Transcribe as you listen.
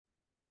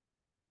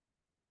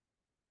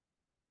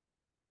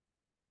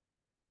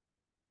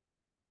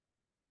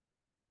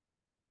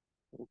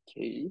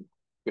Okay.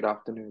 Good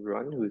afternoon,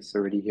 everyone who's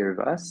already here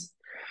with us.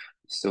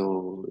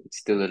 So it's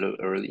still a little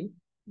early.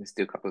 We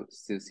still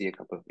see a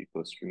couple of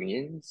people streaming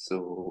in.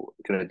 So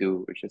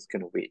we're just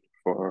gonna wait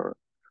for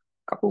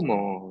a couple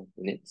more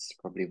minutes,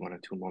 probably 1 or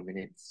 2 more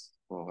minutes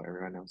for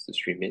everyone else to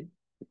stream in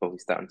before we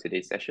start on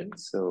today's session.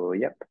 So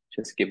yep,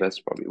 just give us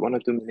probably 1 or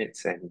 2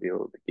 minutes and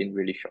we'll begin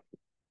really shortly.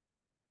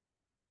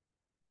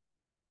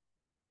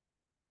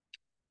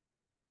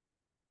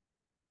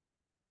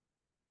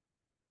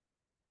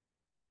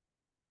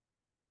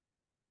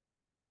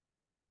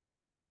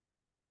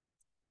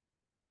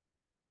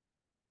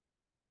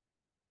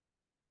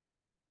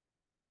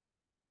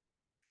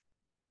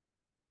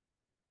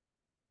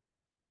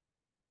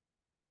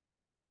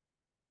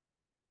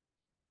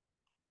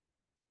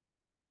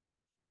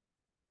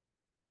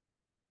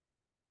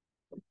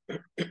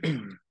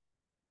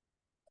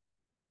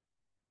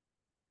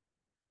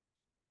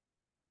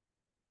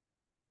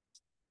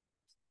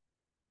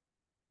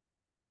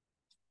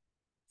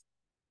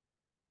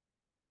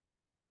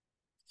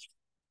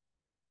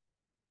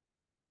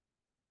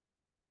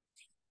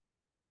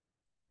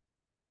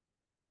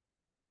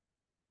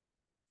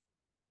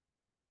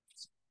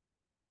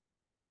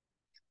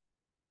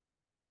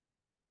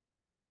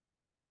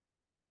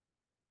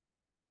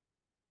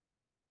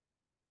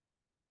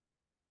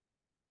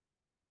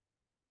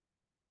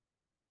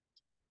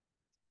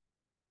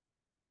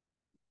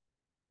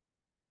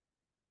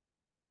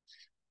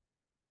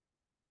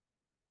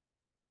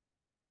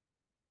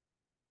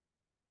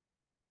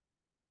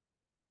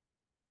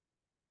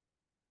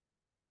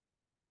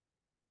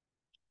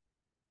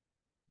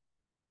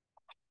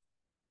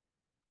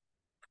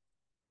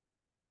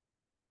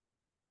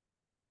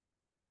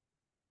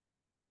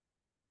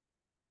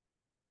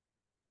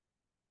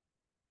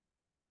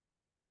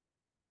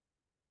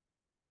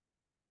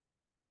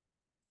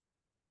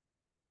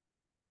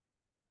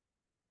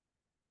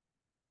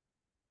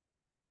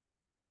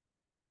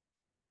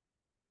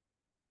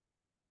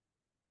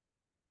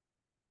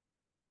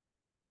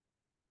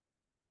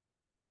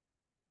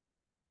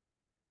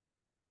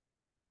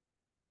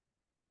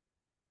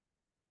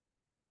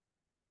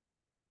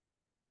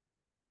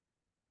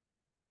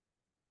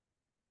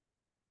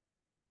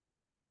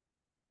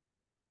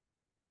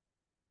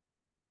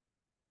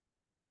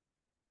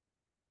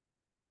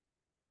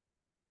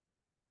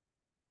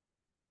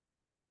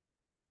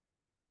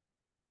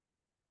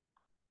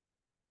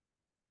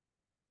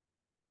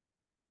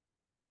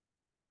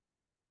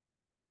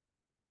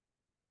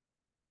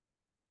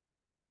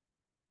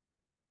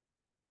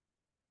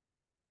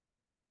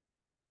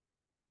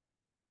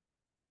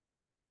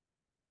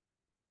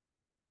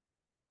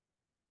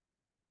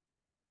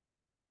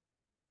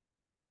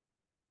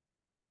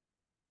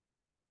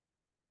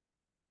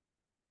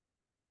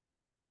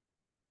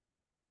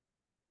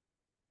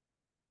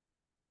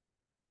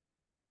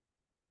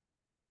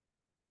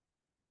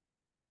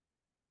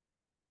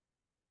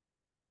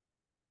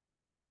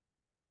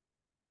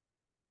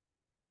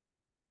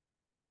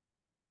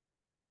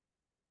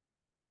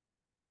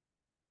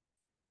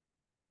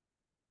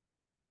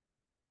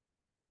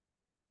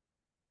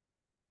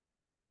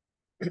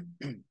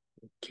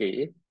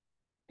 Okay.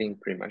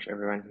 Think pretty much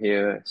everyone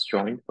here has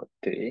joined for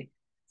today.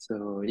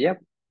 So, yep,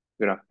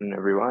 good afternoon,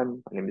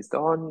 everyone. My name is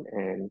Don,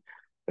 and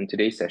on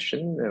today's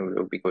session,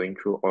 we'll be going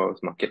through oil's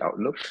market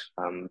outlook.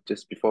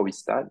 Just before we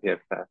start, we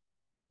have a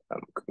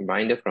quick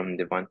reminder from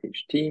the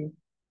Vantage team.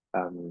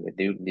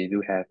 They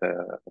do have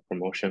a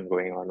promotion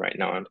going on right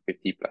now on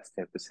 50 plus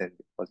 10%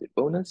 deposit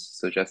bonus.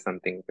 So, just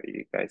something for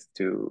you guys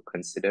to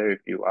consider if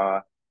you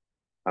are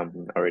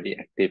already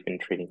active in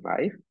trading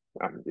live.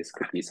 This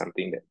could be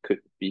something that could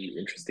be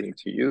interesting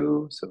to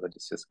you. So this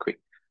is just a quick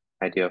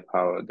idea of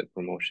how the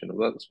promotion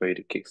works for you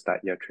to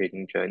kickstart your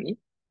trading journey.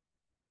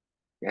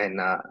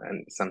 And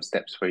some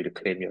steps for you to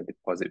claim your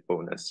deposit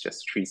bonus.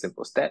 Just 3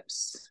 simple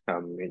steps.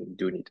 You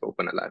do need to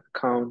open a live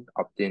account,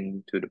 opt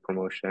in to the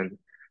promotion,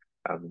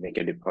 make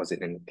a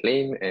deposit and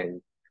claim,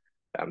 and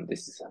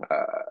this is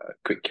a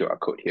quick QR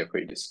code here for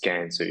you to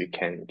scan so you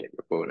can get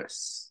your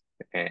bonus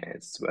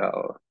as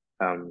well.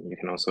 You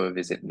can also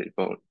visit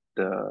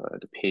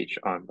the page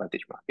on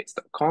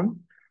vantagemarkets.com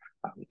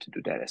to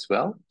do that as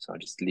well. So I'll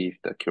just leave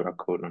the QR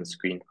code on the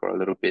screen for a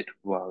little bit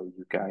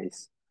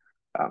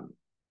um,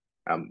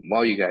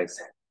 while you guys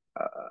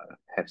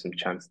have some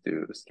chance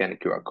to scan the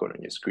QR code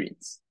on your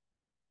screens.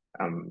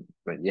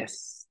 But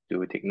yes,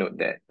 do take note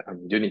that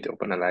you do need to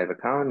open a live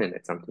account, and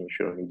that's something you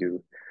should only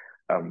do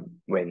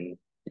when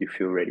you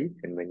feel ready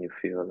and when you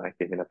feel like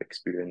you have enough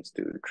experience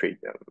to trade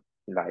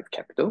live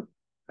capital.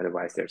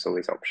 Otherwise, there's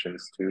always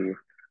options to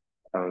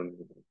um,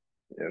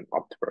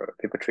 opt for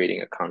a paper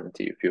trading account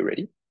until you feel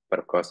ready. But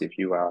of course, if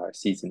you are a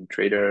seasoned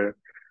trader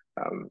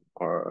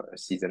or a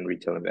seasoned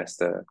retail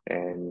investor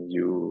and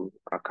you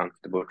are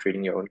comfortable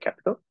trading your own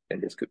capital,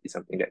 then this could be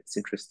something that's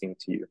interesting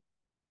to you.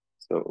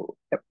 So,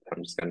 yep,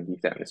 I'm just going to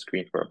leave that on the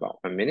screen for about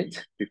a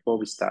minute before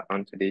we start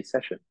on today's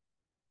session.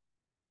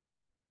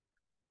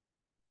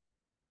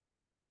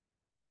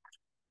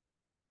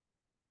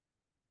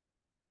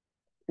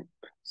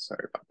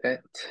 Sorry about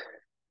that.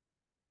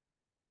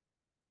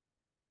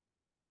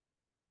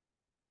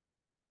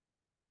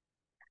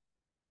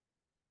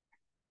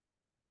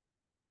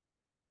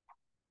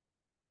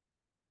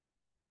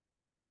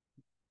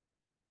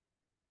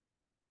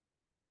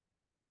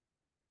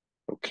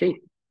 Okay.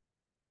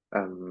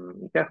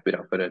 Yeah,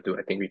 without further ado,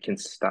 I think we can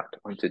start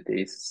on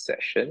today's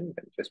session.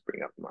 Let me just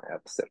bring up my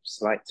other set of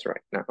slides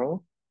right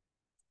now.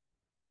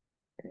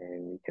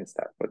 And we can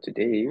start for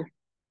today.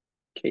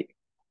 Okay.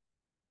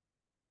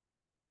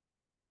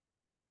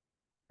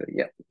 So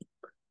yeah.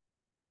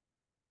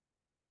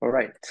 All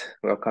right,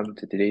 welcome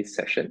to today's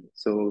session.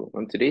 So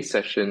on today's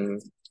session,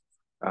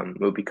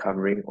 we'll be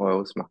covering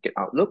oil's market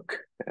outlook.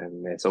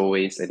 And as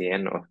always, at the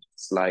end of the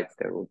slides,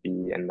 there will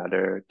be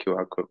another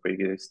QR code for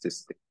you guys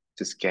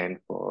to scan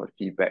for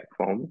feedback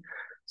form.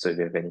 So if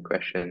you have any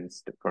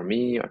questions for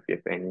me, or if you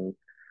have any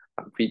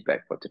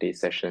feedback for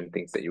today's session,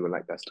 things that you would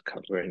like us to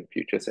cover in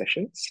future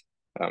sessions,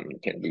 you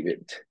can leave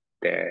it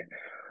there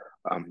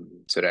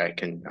so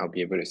that I'll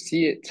be able to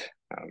see it.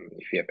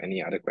 If you have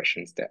any other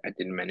questions that I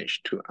didn't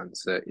manage to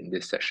answer in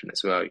this session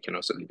as well, you can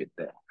also leave it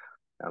there.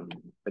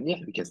 But yeah,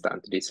 we can start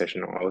on today's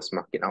session on oil's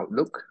market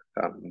outlook.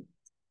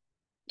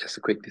 Just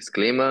a quick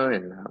disclaimer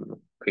and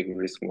quick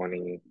risk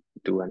warning.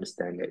 Do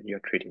understand that you're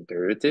trading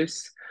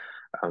derivatives.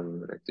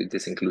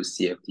 This includes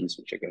CFDs,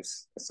 which I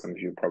guess some of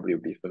you probably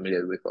will be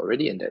familiar with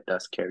already, and that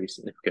does carry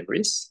significant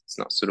risk. It's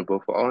not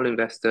suitable for all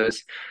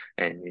investors,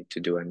 and you need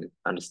to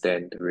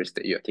understand the risk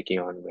that you're taking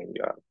on when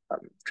you're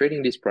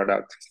trading these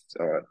products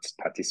or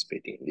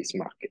participating in these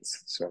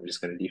markets. So I'm just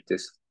going to leave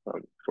this for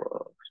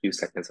a few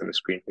seconds on the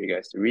screen for you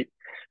guys to read.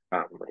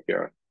 If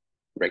you're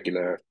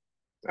regular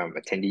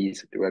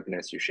attendees of the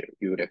webinars,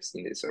 you would have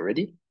seen this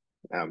already.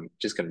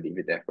 Just going to leave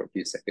it there for a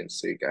few seconds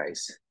so you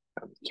guys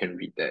can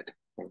read that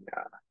and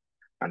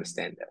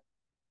understand that.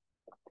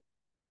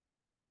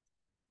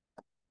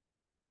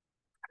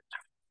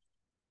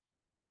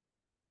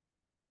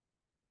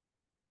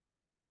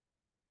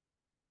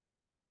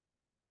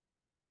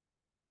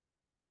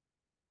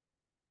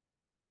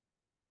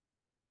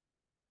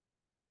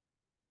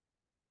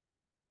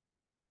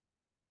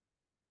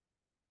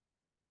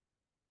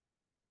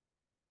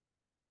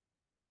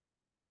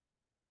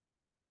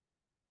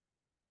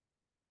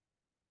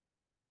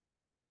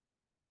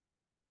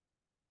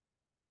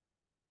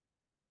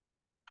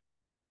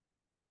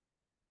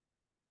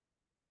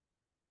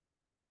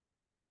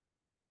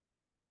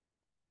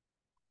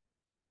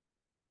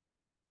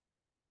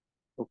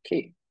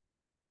 Okay,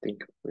 I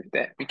think with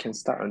that we can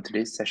start on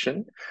today's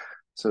session.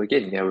 So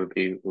again, yeah,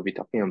 we'll be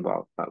talking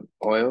about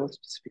oil,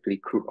 specifically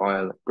crude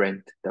oil,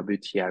 Brent,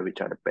 WTI, which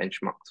are the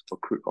benchmarks for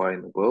crude oil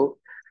in the world.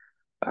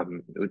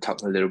 We'll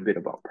talk a little bit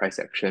about price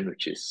action,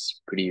 which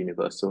is pretty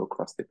universal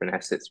across different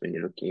assets when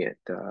you're looking at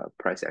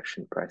price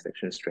action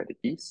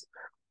strategies.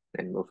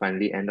 And we'll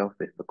finally end off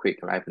with a quick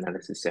live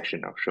analysis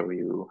session. I'll show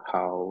you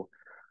how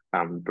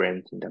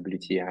Brent and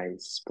WTI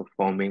is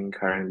performing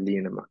currently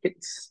in the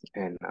markets,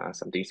 and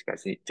some things you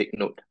guys need to take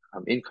note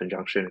in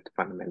conjunction with the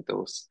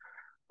fundamentals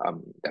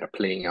that are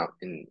playing out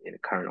in the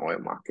current oil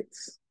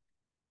markets.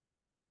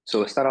 So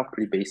we'll start off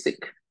pretty basic,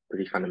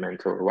 pretty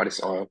fundamental. What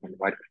is oil and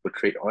why do people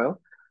trade oil?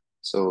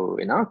 So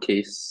in our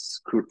case,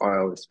 crude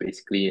oil is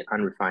basically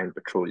unrefined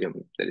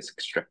petroleum that is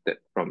extracted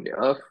from the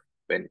earth,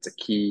 and it's a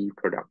key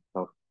product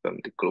of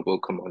the global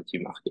commodity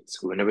markets.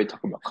 So whenever we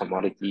talk about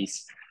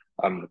commodities,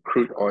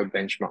 crude oil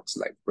benchmarks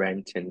like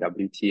Brent and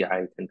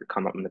WTI tend to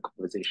come up in the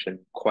conversation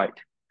quite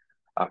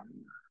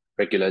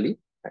regularly,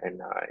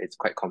 and it's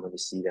quite common to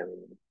see them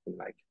in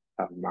like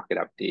market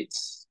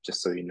updates.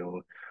 Just so you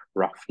know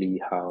roughly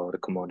how the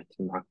commodity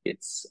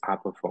markets are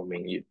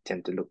performing, you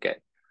tend to look at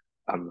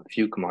a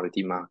few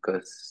commodity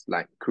markers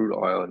like crude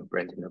oil and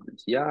Brent and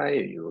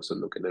WTI. You also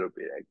look a little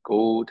bit at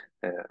gold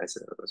as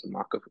a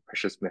marker for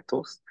precious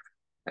metals.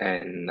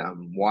 And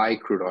why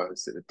crude oil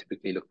is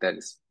typically looked at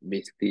is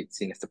basically it's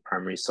seen as the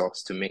primary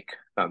source to make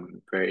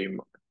very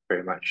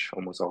much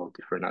almost all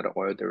different other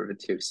oil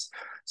derivatives.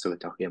 So we're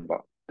talking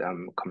about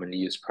commonly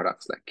used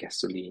products like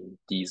gasoline,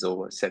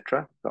 diesel,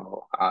 etc.,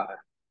 are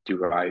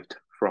derived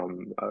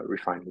from a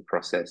refining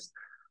process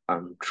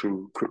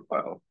through crude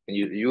oil. And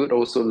you would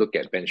also look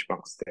at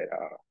benchmarks that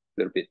are a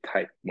little bit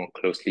tied more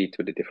closely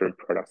to the different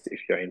products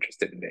if you're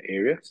interested in the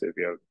area. So if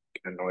you're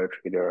an oil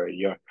trader or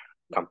you're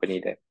a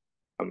company that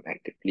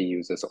actively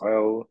uses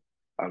oil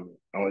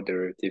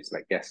derivatives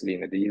like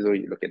gasoline or diesel,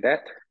 you look at that.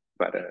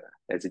 But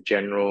as a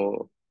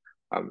general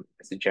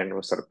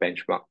sort of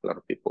benchmark, a lot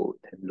of people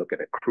tend to look at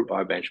the crude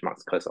oil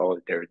benchmarks because all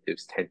the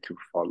derivatives tend to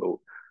follow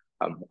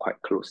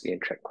quite closely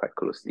and track quite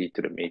closely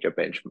to the major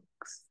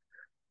benchmarks.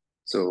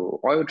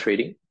 So oil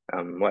trading,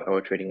 what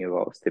oil trading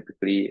involves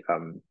typically,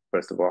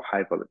 first of all,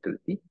 high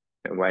volatility.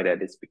 And why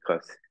that is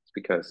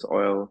because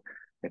oil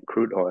and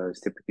crude oil is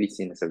typically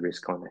seen as a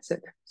risk-on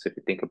asset. So if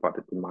you think about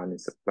the demand and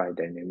supply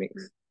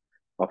dynamics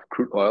of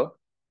crude oil,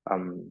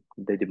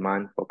 the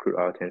demand for crude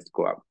oil tends to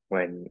go up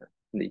when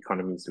the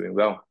economy is doing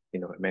well.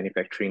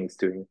 Manufacturing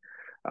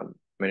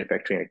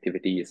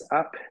activity is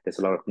up. There's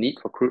a lot of need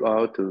for crude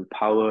oil to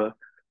power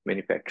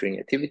manufacturing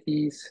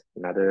activities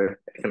and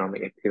other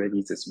economic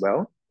activities as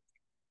well.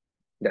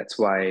 That's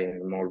why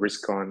in more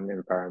risk-on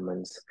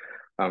environments,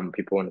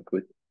 people want to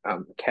put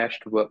cash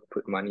to work,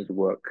 put money to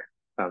work,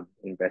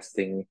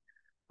 investing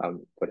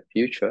for the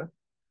future.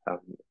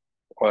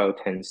 Oil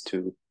tends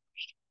to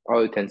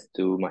oil tends to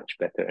do much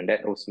better. And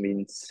that also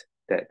means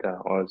that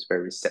oil is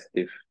very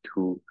receptive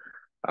to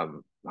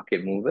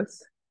market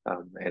movers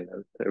and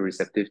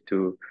receptive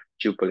to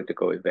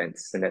geopolitical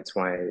events. And that's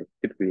why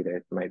typically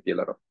there might be a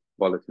lot of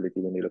volatility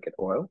when you look at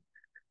oil.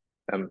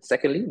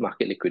 Secondly,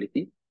 market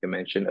liquidity. You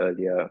mentioned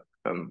earlier,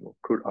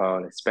 crude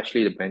oil,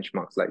 especially the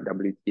benchmarks like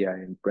WTI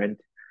and Brent,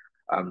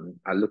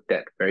 are looked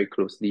at very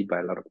closely by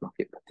a lot of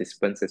market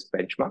participants as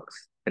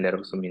benchmarks. And that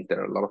also means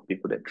there are a lot of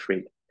people that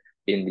trade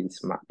in these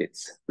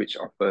markets, which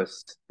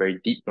offers very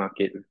deep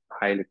market with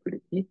high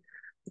liquidity.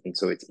 And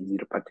so it's easy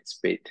to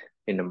participate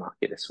in the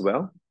market as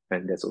well.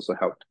 And that's also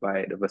helped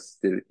by the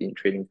versatility in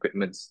trading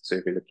equipment. So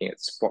if you're looking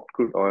at spot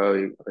crude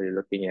oil or you're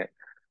looking at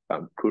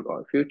crude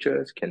oil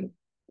futures, can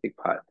take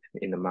part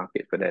in the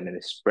market for that and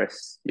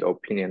express your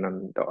opinion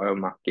on the oil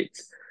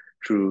markets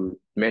through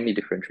many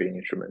different trading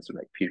instruments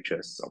like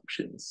futures,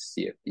 options,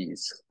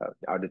 CFDs,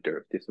 other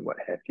derivatives, and what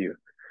have you.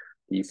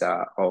 These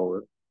are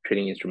all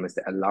trading instruments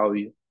that allow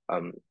you,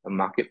 a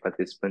market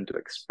participant, to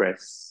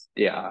express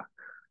their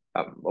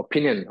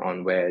opinion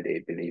on where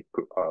they believe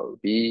crude oil will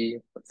be,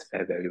 what's the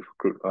fair value for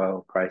crude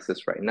oil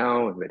prices right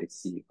now, and where they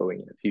see it going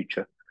in the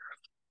future.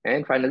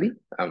 And finally,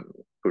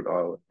 crude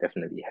oil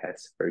definitely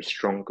has very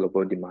strong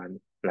global demand,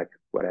 like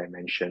what I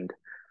mentioned,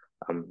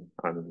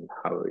 on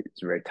how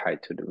it's very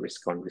tied to the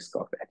risk on, risk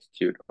off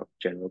attitude of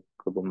general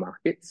global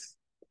markets,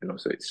 and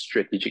also its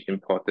strategic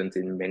importance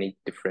in many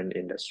different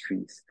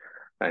industries,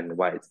 and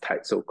why it's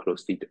tied so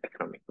closely to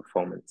economic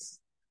performance.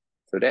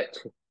 So that,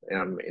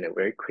 in a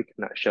very quick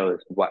nutshell,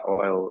 is what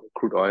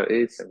crude oil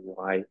is, and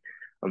why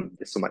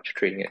there's so much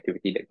trading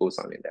activity that goes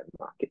on in that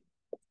market.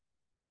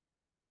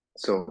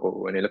 So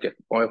when you look at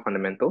oil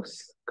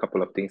fundamentals, a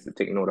couple of things to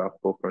take note of,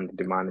 both from the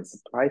demand and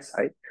supply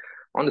side.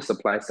 On the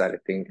supply side, I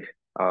think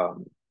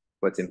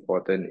what's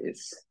important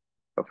is,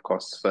 of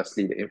course,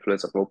 firstly, the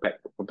influence of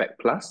OPEC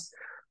plus.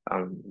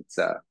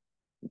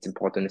 It's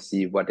important to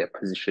see what their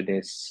position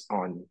is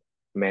on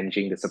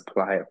managing the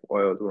supply of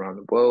oil around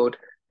the world,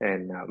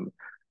 and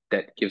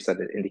that gives us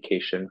an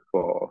indication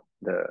for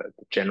the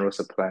general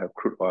supply of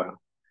crude oil.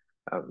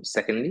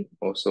 Secondly,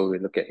 also we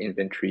look at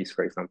inventories,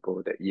 for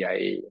example, the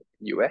EIA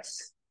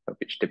US,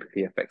 which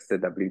typically affects the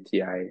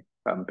WTI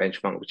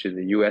benchmark, which is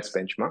the US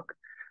benchmark.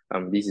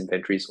 These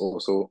inventories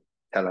also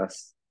tell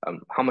us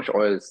how much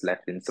oil is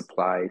left in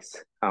supplies,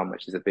 how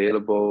much is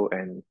available,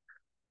 and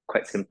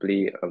quite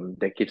simply,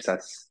 that gives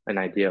us an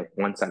idea of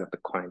one side of the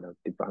coin of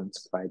demand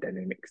supply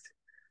dynamics.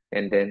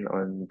 And then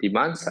on the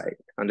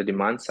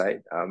demand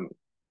side,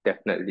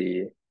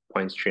 definitely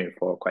points 3 and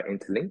 4 are quite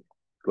interlinked: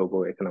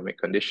 global economic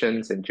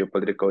conditions and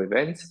geopolitical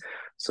events.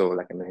 So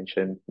like I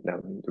mentioned,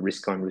 the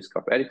risk on, risk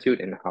off attitude,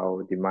 and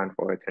how demand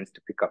for oil tends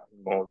to pick up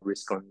more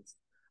risk on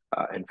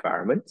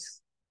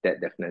environments,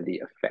 that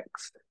definitely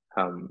affects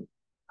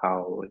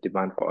how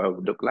demand for oil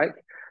would look like.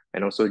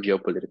 And also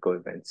geopolitical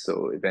events,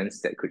 so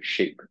events that could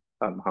shape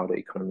how the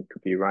economy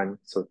could be run.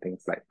 So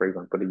things like, for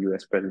example, the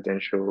US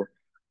presidential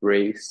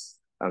race.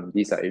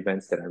 These are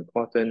events that are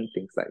important.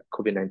 Things like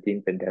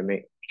COVID-19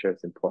 pandemic, which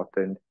is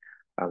important,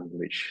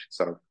 which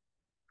sort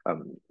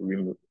of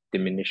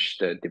diminish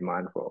the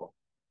demand for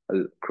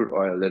crude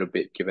oil a little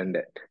bit, given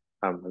that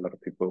a lot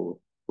of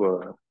people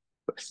were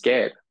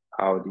scared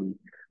how the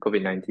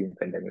COVID-19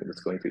 pandemic was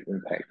going to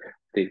impact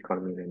the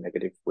economy in a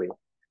negative way.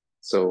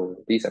 So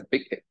these are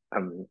big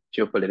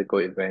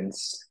geopolitical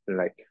events,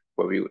 like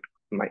what we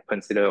might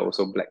consider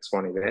also black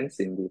swan events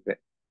in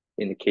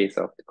the case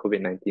of the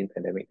COVID-19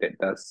 pandemic, that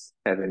does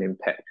have an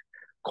impact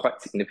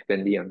quite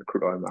significantly on the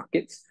crude oil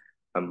markets.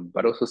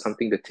 But also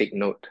something to take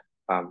note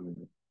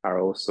are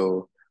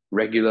also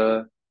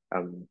regular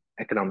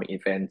economic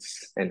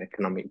events and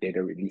economic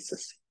data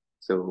releases.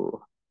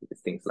 So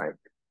it's things like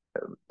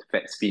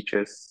Fed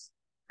speeches,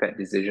 Fed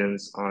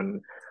decisions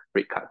on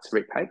rate cuts,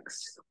 rate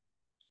hikes,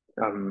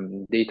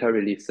 data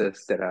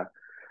releases that are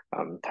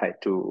tied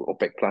to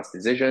OPEC plus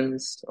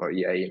decisions or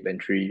EIA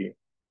inventory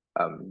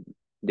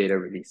data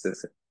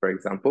releases, for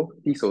example.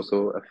 These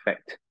also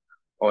affect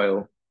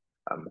oil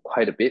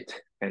quite a bit,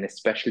 and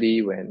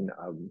especially when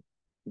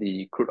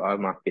the crude oil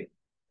market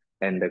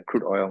and the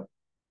crude oil,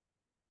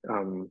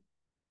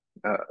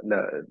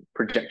 the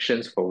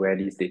projections for where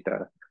these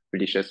data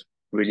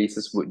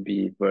releases would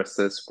be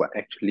versus what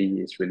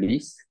actually is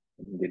released,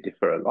 they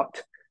differ a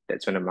lot.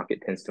 That's when the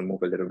market tends to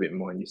move a little bit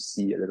more, and you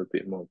see a little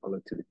bit more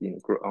volatility in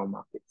crude oil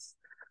markets.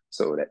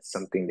 So that's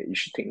something that you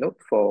should take note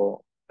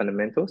for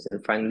fundamentals.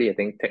 And finally, I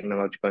think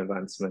technological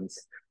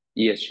advancements,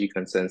 ESG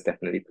concerns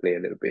definitely play a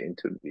little bit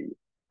into the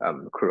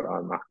crude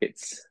oil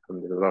markets.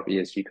 There's a lot of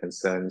ESG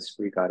concerns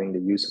regarding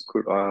the use of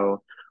crude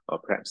oil, or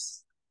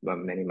perhaps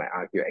many might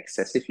argue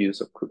excessive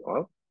use of crude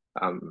oil.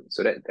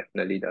 So that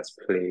definitely does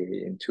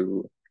play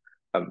into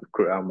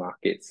crude oil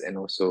markets, and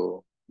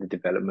also the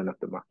development of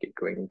the market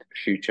going into the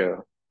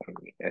future,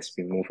 as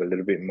we move a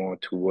little bit more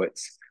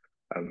towards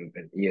an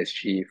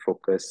ESG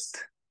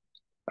focused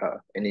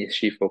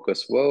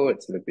world.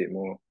 It's a little bit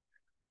more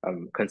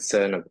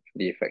concern of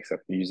the effects of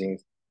using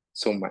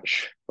so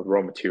much of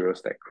raw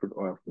materials like crude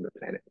oil from the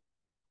planet.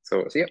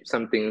 So yeah,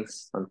 some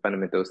things on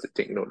fundamentals to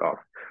take note of.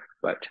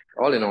 But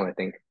all in all, I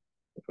think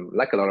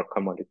like a lot of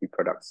commodity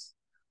products,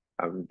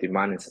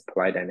 demand and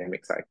supply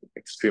dynamics are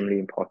extremely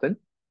important.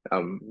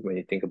 When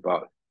you think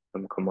about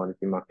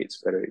commodity markets,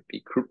 whether it be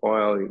crude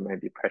oil, it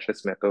might be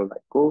precious metal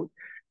like gold,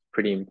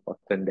 pretty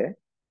important there.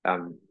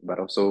 But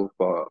also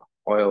for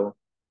oil,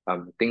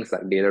 things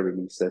like data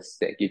releases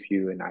that give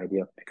you an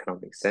idea of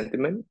economic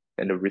sentiment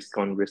and the risk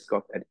on, risk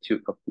off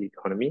attitude of the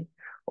economy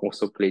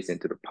also plays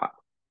into the part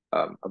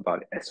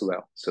about it as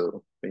well.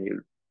 So when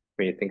you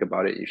think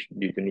about it,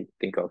 you do need to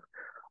think of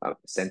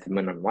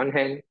sentiment on one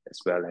hand, as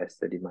well as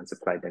the demand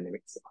supply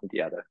dynamics on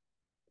the other.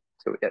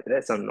 So yeah,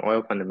 that's on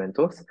oil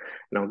fundamentals.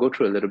 And I'll go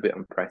through a little bit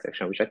on price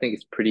action, which I think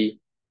is pretty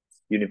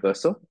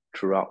universal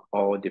throughout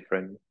all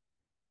different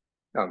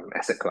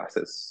asset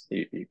classes.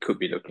 You could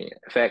be looking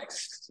at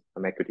FX,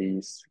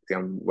 equities,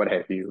 what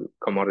have you,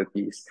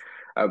 commodities.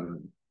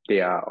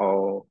 They are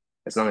all,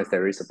 as long as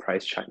there is a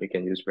price chart, you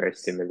can use very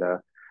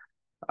similar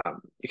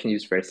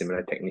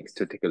techniques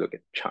to take a look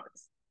at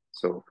charts.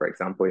 So for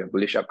example, your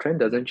bullish uptrend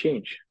doesn't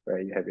change,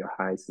 right? You have your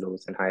highs,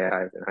 lows, and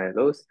higher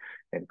lows,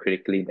 and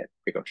critically that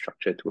break of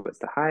structure towards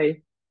the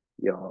high,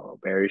 your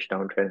bearish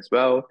downtrend as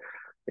well,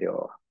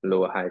 your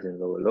lower highs and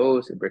lower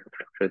lows, your break of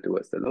structure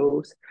towards the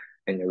lows,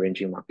 and your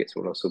ranging markets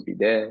will also be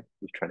there.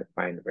 You're trying to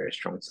find a very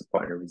strong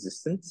support and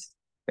resistance,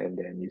 and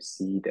then you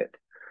see that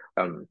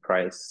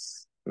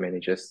price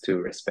manages to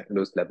respect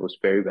those levels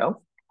very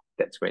well.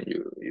 That's when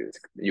you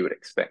would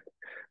expect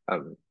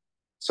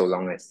so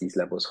long as these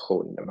levels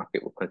hold, the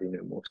market will continue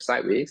to move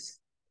sideways.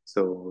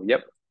 So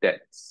yep,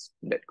 that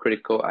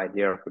critical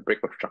idea of a break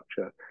of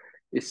structure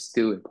is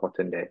still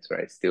important there,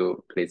 right? It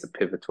still plays a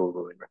pivotal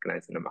role in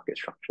recognizing the market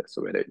structure.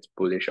 So whether it's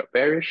bullish or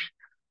bearish,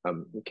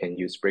 you can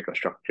use break of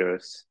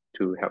structures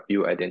to help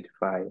you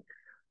identify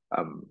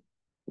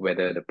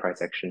whether the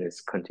price action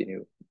is going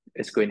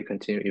to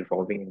continue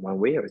evolving in one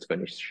way or it's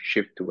going to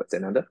shift towards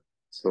another.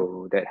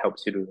 So that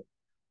helps you to,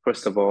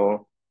 first of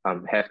all,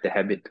 have the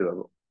habit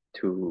to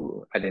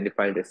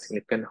identify the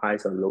significant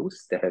highs or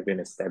lows that have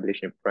been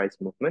established in price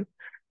movement.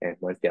 And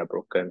once they are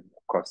broken,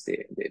 of course,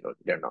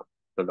 they're not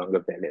no longer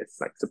valid as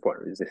like support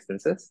and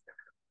resistances.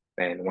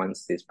 And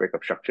once these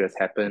breakup structures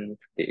happen,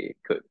 they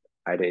could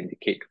either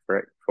indicate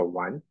for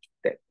one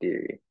that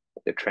the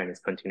trend is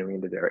continuing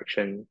in the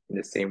direction in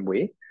the same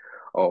way,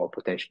 or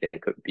potentially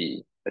it could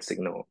be a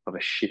signal of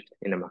a shift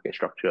in the market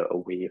structure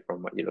away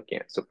from what you're looking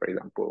at. So for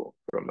example,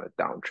 from a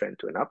downtrend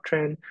to an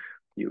uptrend,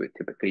 you would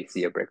typically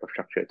see a break of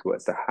structure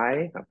towards the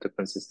high after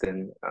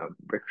consistent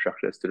break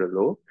structures to the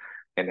low,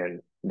 and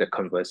then the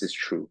converse is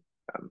true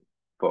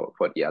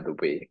for the other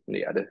way,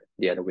 the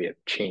other way of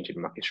change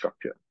in market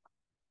structure.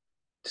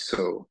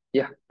 So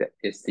yeah, that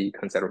is the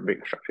concept of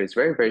break structure. It's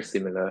very, very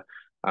similar.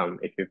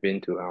 If you've been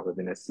to our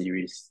webinar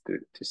series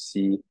to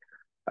see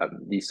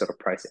these sort of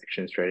price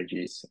action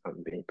strategies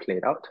being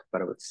played out.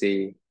 But I would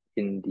say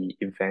in the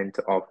event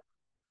of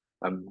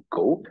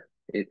gold,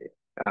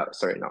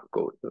 sorry, not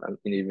gold,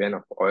 in the event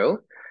of oil,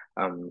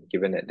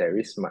 given that there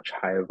is much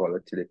higher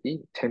volatility,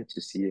 you tend to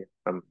see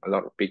a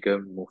lot of bigger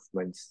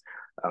movements,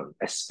 tend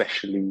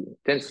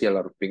to see a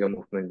lot of bigger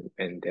movement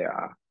when there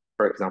are,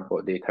 for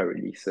example, data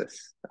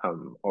releases,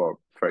 or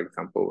for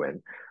example,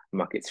 when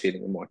market's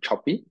feeling more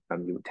choppy,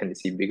 you tend to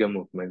see bigger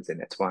movements, and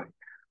that's why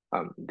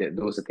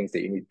those are things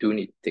that you do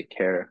need to take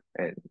care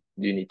and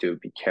you need to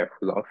be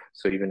careful of.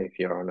 So even if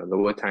you're on a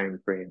lower time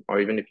frame, or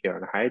even if you're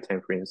on a higher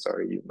time frame,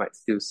 you might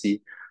still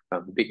see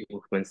big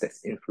movements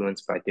that's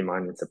influenced by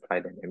demand and supply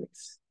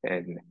dynamics.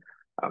 And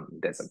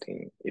that's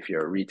something, if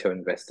you're a retail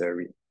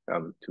investor,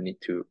 to need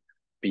to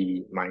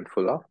be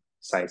mindful of.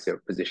 Size your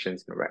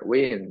positions in the right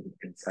way and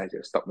size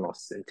your stop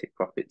loss and take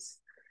profits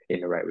in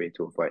the right way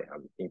to avoid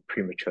being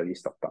prematurely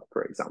stopped up,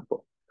 for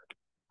example.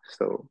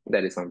 So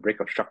that is on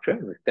breakout structure.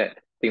 With that,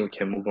 I think we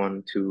can move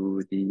on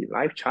to the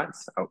live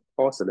charts. I'll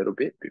pause a little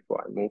bit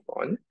before I move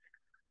on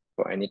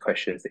for any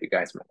questions that you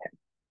guys might have.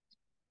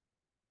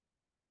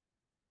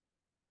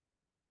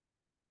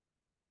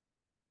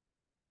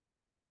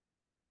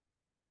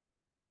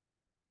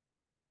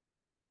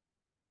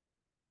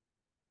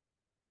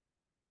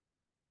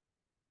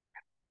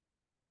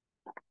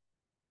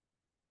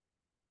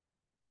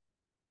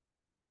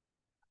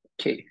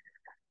 Okay,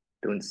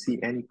 don't see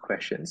any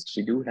questions.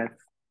 We do have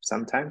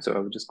some time, so I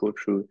will just go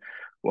through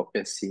what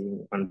we're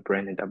seeing on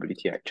Brent and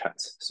WTI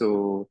charts.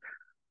 So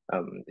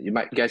you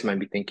guys might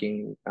be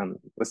thinking,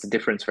 what's the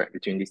difference, right,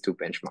 between these two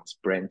benchmarks,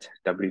 Brent,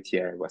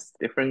 WTI, what's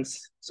the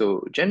difference?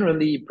 So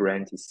generally,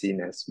 Brent is seen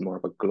as more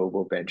of a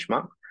global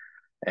benchmark,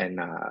 and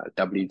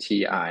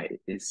WTI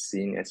is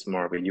seen as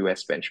more of a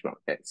US benchmark.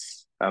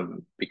 That's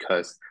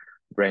because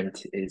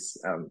Brent is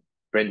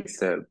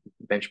a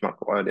benchmark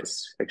oil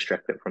that's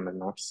extracted from the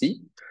North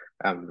Sea,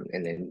 and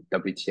then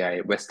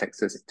WTI, West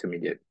Texas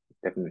Intermediate,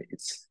 definitely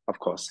it's of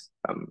course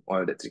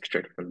oil that's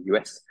extracted from the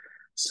US.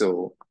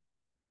 So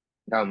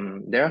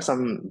there are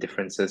some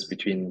differences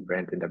between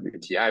Brent and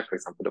WTI. For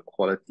example, the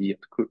quality of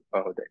the crude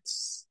oil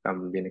that's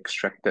been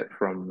extracted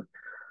from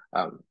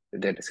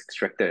that is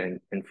extracted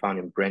and found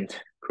in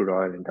Brent crude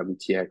oil and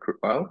WTI crude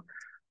oil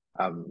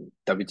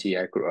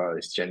WTI crude oil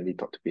is generally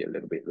thought to be a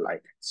little bit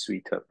light,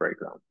 sweeter, for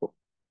example.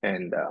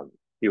 And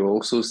you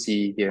also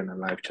see here in the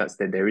live charts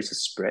that there is a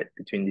spread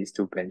between these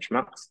two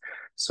benchmarks.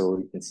 So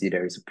you can see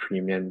there is a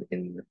premium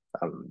in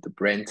the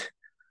Brent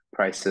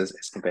prices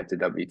as compared to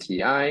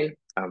WTI.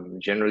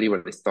 Generally,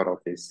 what it's thought of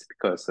is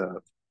because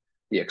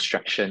the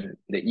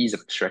ease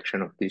of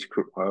extraction of this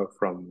crude oil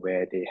from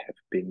where they have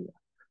been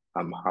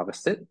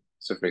harvested.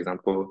 So, for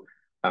example,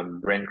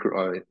 Brent crude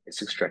oil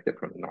is extracted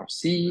from the North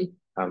Sea,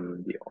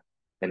 and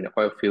the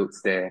oil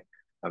fields there.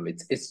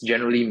 It's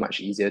generally much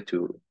easier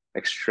to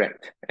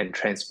extract and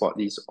transport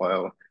these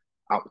oil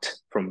out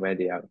from where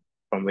they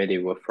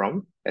were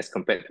from, as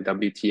compared to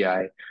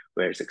WTI,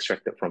 where it's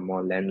extracted from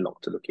more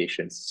landlocked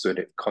locations. So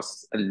that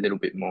costs a little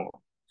bit more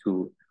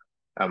to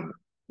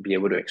be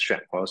able to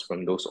extract oils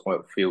from those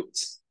oil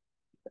fields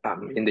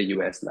in the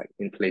US, like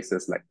in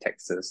places like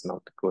Texas,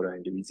 North Dakota,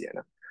 and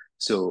Louisiana.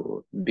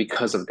 So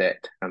because of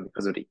that,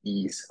 because of the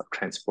ease of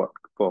transport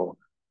for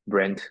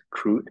Brent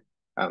crude,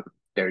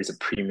 there is a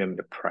premium in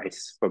the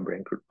price for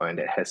Brent crude oil, and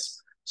that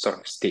has sort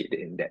of stayed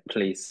in that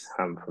place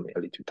from the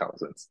early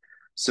 2000s.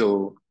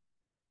 So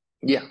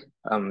yeah,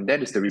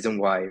 that is the reason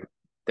why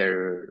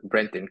their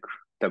Brent and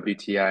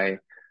WTI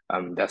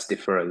does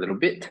differ a little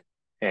bit.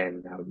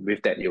 And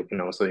with that, you can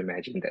also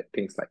imagine that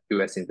things like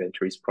US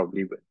inventories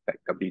probably would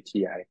affect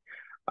WTI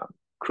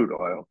crude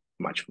oil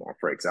much more,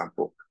 for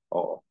example.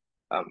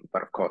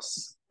 But of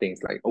course,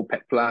 things like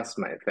OPEC Plus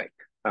might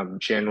affect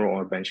general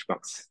oil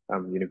benchmarks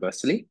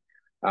universally.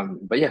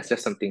 But yeah, it's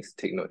just some things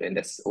to take note. And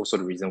that's also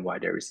the reason why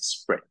there is a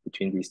spread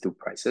between these two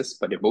prices.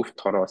 But they're both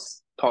thought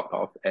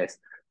of as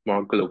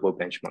more global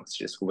benchmarks,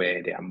 just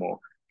where they are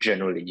more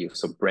generally used.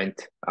 So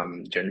Brent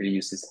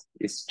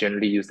is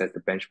generally used as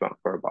the benchmark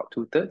for about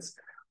 2/3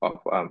 of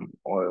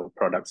oil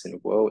products in the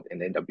world, and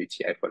then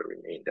WTI for the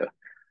remainder.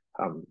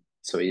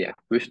 So yeah,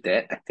 with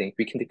that, I think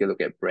we can take a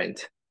look at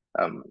the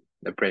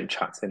Brent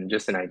charts, and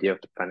just an idea of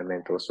the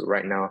fundamentals. So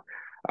right now,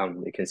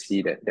 you can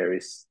see that there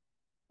is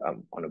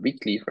on a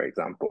weekly, for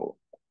example,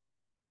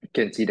 you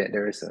can see that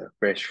there is a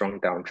very strong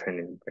downtrend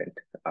in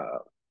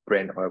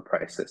Brent oil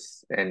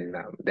prices, and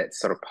that's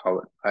sort of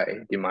powered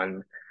by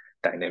demand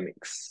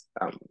dynamics,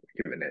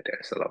 given that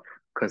there's a lot of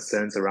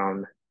concerns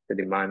around the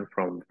demand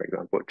from, for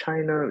example,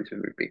 China, which is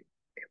a big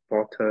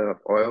importer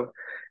of oil,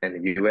 and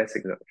the US,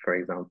 for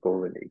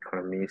example, in the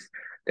economies,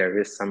 there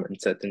is some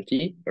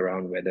uncertainty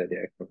around whether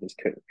the economies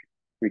could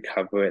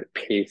recover at a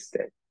pace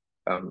that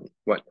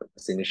what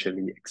was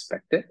initially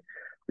expected,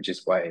 which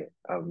is why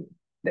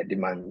that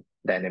demand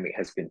dynamic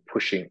has been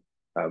pushing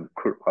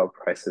crude oil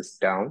prices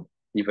down,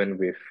 even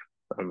with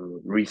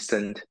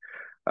recent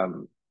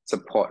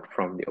support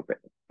from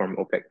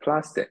OPEC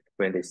Plus, that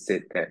when they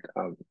said that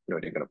they're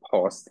going to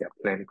pause their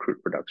planned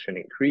crude production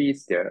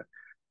increase.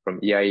 From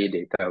EIA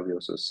data, we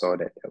also saw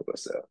that there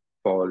was a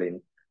fall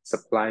in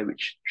supply,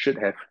 which should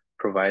have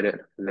provided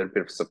a little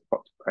bit of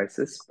support to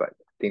prices. But I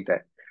think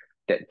that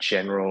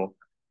general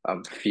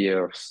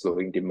fear of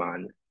slowing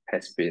demand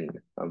has been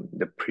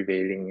the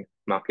prevailing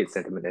market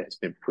sentiment that has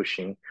been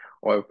pushing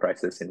oil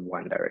prices in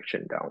one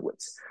direction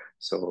downwards.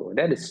 So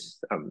that is,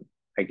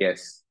 I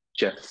guess,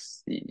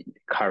 just the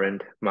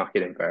current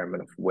market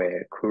environment of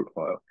where crude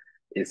oil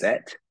is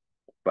at.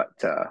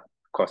 But of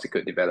course, it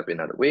could develop in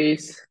other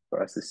ways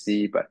for us to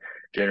see. But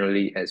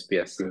generally, as we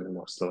are seeing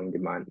more slowing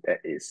demand, that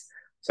is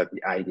sort of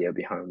the idea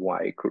behind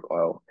why crude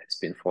oil has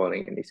been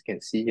falling. And as you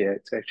can see here,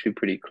 it's actually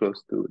pretty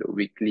close to the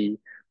weekly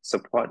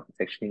support.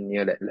 It's actually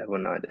near that level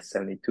now, the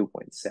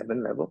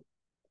 72.7 level,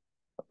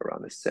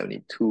 around the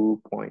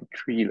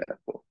 72.3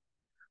 level.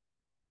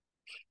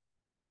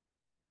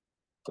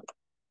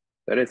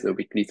 That is a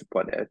weekly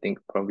support that I think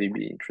probably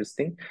be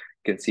interesting.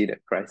 You can see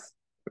that price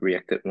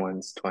reacted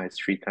once, twice,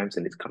 3 times,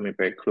 and it's coming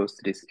very close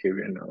to this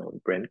area now,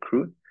 Brent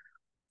crude.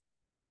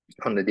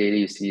 On the daily,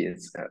 you see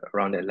it's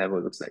around that level.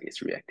 It looks like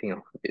it's reacting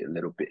off of it a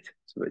little bit.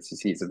 So as you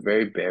see, it's a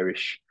very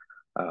bearish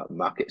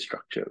market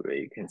structure where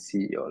you can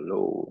see your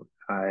lower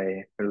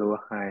high,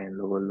 and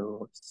lower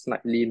low,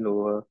 slightly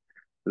lower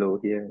low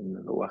here and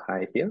the lower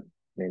high here,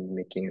 then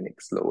making a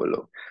next lower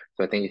low.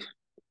 So I think if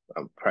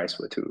price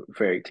were to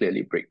very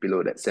clearly break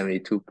below that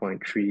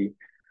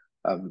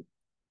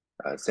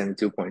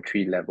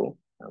 72.3 level,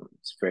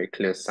 it's a very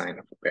clear sign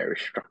of a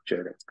bearish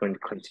structure that's going to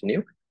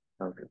continue.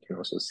 You can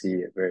also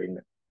see a very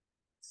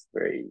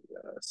okay,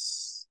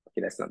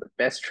 that's not the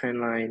best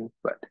trend line,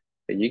 but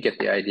you get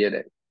the idea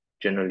that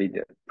generally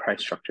the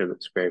price structure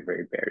looks very,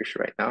 very bearish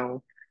right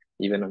now.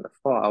 Even on the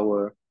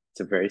 4-hour,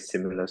 it's a very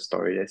similar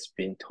story that's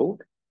being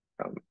told.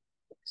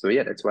 So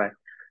yeah, that's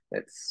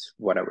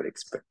what I would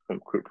expect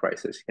from crude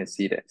prices. You can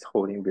see that it's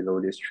holding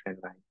below this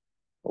trend line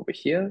over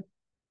here.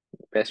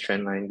 Best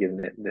trend line, given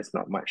that there's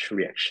not much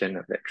reaction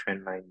of that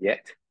trend line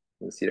yet.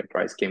 You see the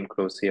price came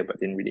close here, but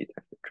didn't really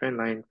touch the trend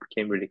line,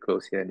 came really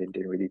close here, and then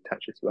didn't really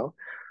touch as well.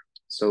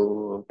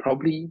 So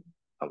probably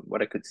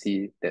what I could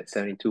see, that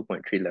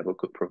 72.3 level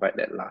could provide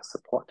that last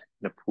support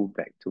and a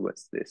pullback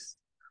towards this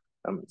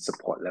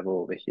support level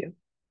over here.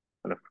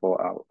 On a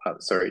 4-hour,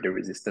 the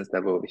resistance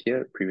level over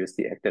here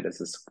previously acted as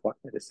a support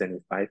at the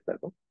 75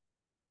 level.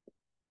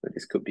 So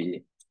this could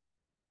be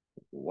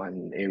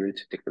one area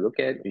to take a look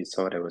at. We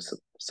saw there was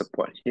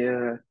support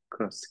here,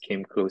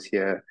 came close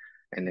here,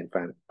 and then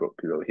finally broke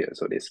below here.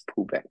 So this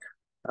pullback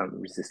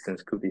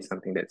resistance could be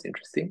something that's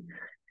interesting.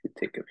 If you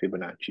take a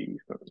Fibonacci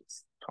from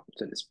this top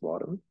to this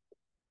bottom,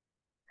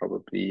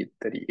 probably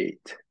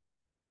 38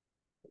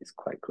 is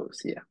quite close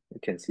here. You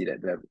can see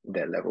that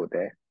level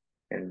there,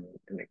 and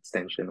an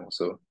extension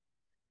also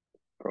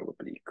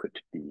probably could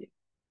be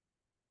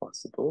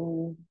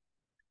possible.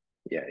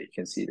 Yeah, you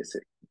can see the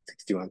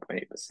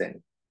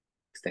 61.8%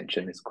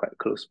 extension is quite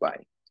close by.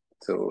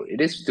 So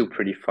it is still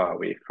pretty far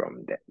away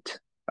from that.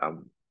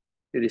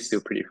 It is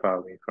still pretty far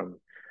away from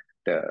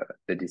the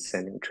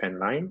descending trend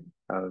line.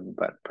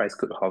 But price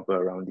could hover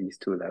around these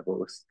two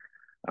levels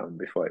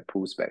before it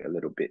pulls back a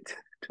little bit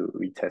to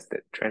retest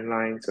that trend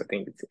line. So I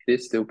think it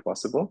is still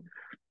possible.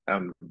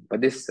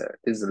 But this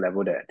is a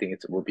level that I think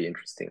it will be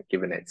interesting,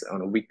 given that it's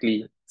on a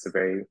weekly. It's a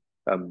very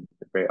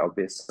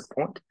obvious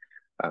support.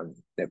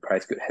 That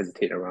price could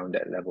hesitate around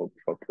that level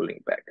before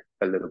pulling back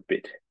a little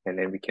bit, and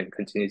then we can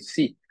continue to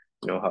see,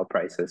 how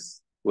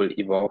prices will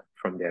evolve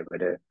from there.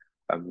 Whether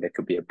there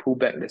could be a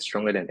pullback that's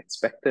stronger than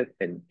expected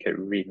and can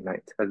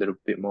reignite a little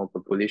bit more of a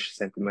bullish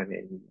sentiment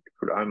in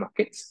crude oil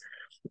markets,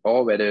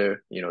 or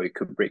whether it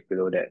could break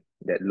below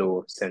that low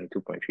of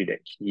 72.3,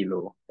 that key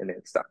low, and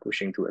then start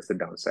pushing towards the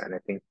downside. And I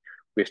think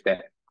with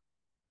that,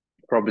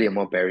 probably a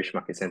more bearish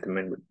market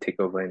sentiment would take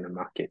over in the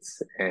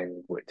markets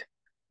and would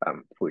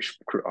push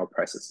crude oil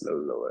prices a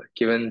little lower.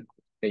 Given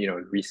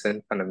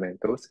recent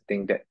fundamentals, I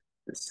think that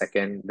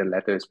the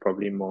latter is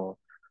probably more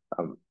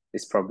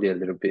is probably a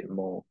little bit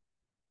more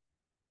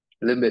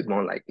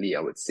likely, I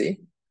would say.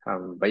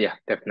 But yeah,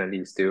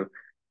 definitely still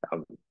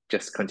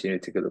just continue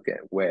to take a look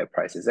at where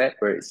price is at,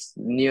 where it's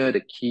near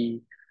the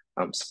key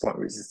support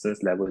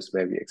resistance levels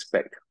where we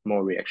expect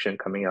more reaction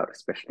coming out,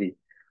 especially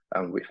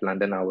with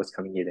London hours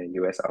coming in and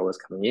US hours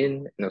coming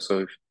in, and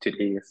also with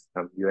today's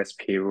US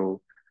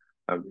payroll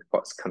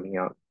reports coming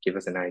out, give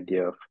us an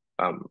idea of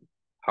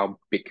how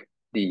big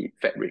the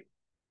Fed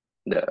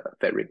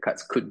rate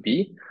cuts could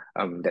be.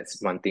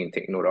 That's one thing to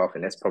take note of,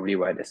 and that's probably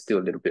why there's still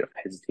a little bit of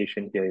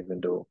hesitation here, even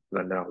though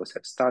London hours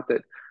have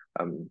started.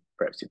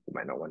 Perhaps people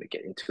might not want to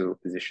get into a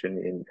position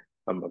in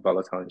a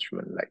volatile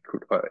instrument like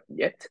crude oil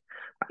yet,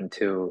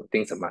 until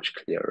things are much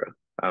clearer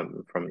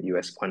from a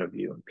US point of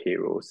view on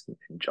payrolls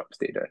and jobs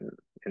data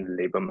and the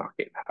labor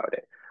market, how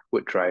that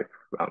would drive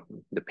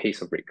the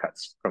pace of rate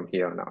cuts from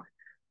here on out.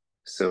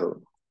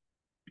 So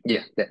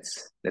yeah,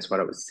 that's what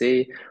I would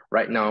say.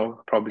 Right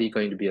now, probably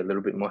going to be a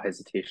little bit more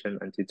hesitation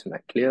until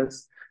tonight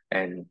clears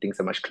and things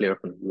are much clearer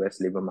from the US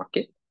labor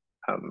market.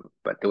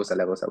 But those are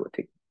levels I would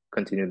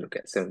continue to look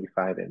at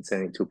 75 and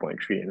 72.3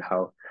 and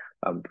how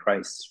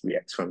price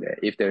reacts from there.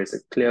 If there is a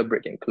clear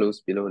break and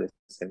close below the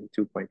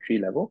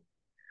 72.3 level,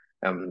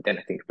 then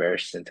I think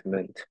bearish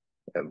sentiment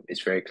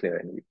is very clear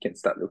and we can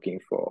start looking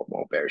for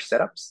more bearish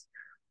setups.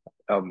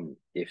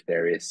 If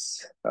there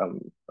is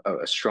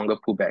a stronger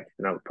pullback,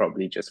 then I would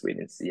probably just wait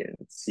and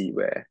see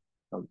where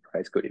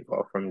price could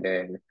evolve from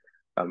there,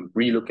 and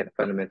relook at the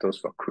fundamentals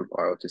for crude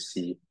oil to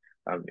see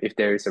if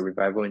there is a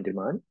revival in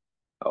demand,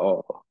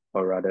 or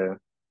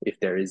rather, if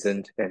there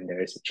isn't, then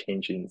there is a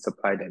change in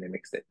supply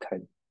dynamics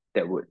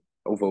that would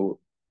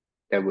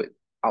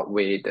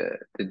outweigh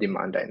the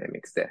demand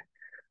dynamics there.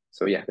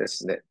 So yeah,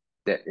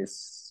 that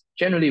is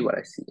generally what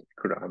I see in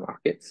crude oil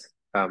markets.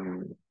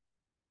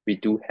 We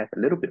do have a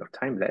little bit of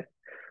time left,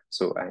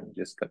 so I'm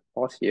just going to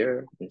pause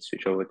here and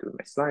switch over to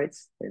my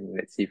slides, and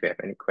let's see if we have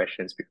any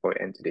questions before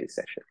we end today's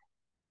session.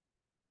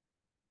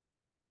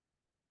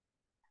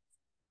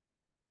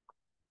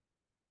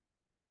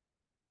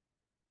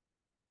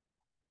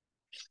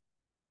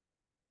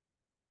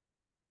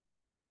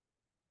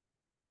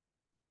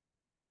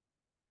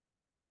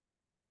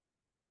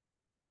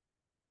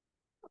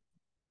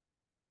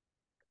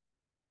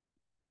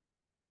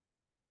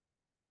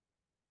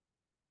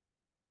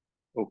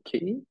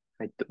 Okay,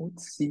 I don't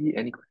see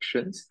any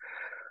questions.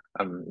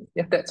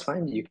 Yeah, that's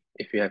fine.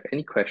 If you have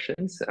any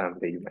questions that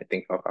you might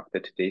think of after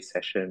today's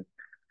session,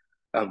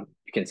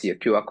 you can see a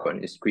QR code on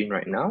your screen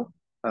right now.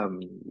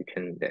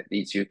 That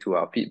leads you to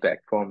our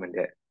feedback form, and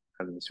that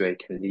is where you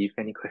can leave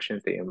any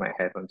questions that you might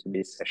have on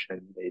today's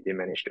session that you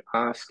managed to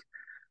ask.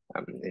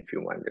 If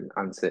you want them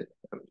answered,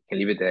 you can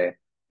leave it there,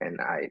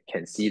 and I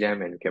can see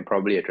them, and we can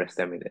probably address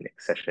them in the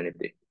next session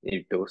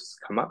if those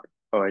come up.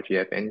 Or if you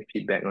have any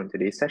feedback on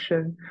today's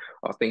session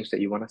or things that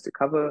you want us to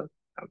cover,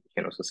 you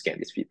can also scan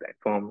this feedback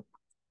form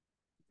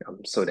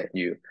so that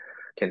you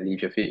can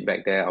leave your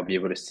feedback there. I'll be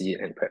able to see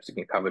it, and perhaps we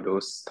can cover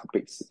those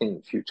topics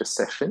in future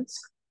sessions.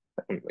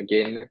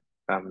 Again,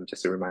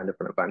 just a reminder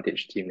from the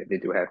Vantage team that they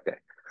do have that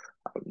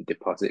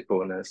deposit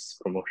bonus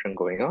promotion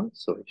going on.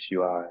 So if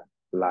you are a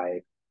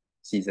live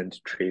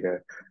seasoned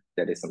trader,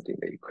 that is something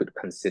that you could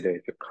consider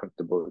if you're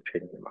comfortable with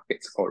trading the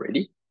markets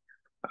already.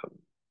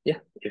 Yeah,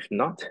 if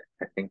not,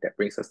 I think that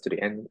brings us to the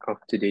end of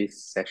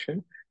today's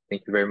session.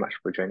 Thank you very much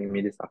for joining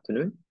me this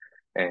afternoon,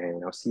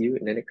 and I'll see you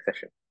in the next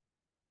session.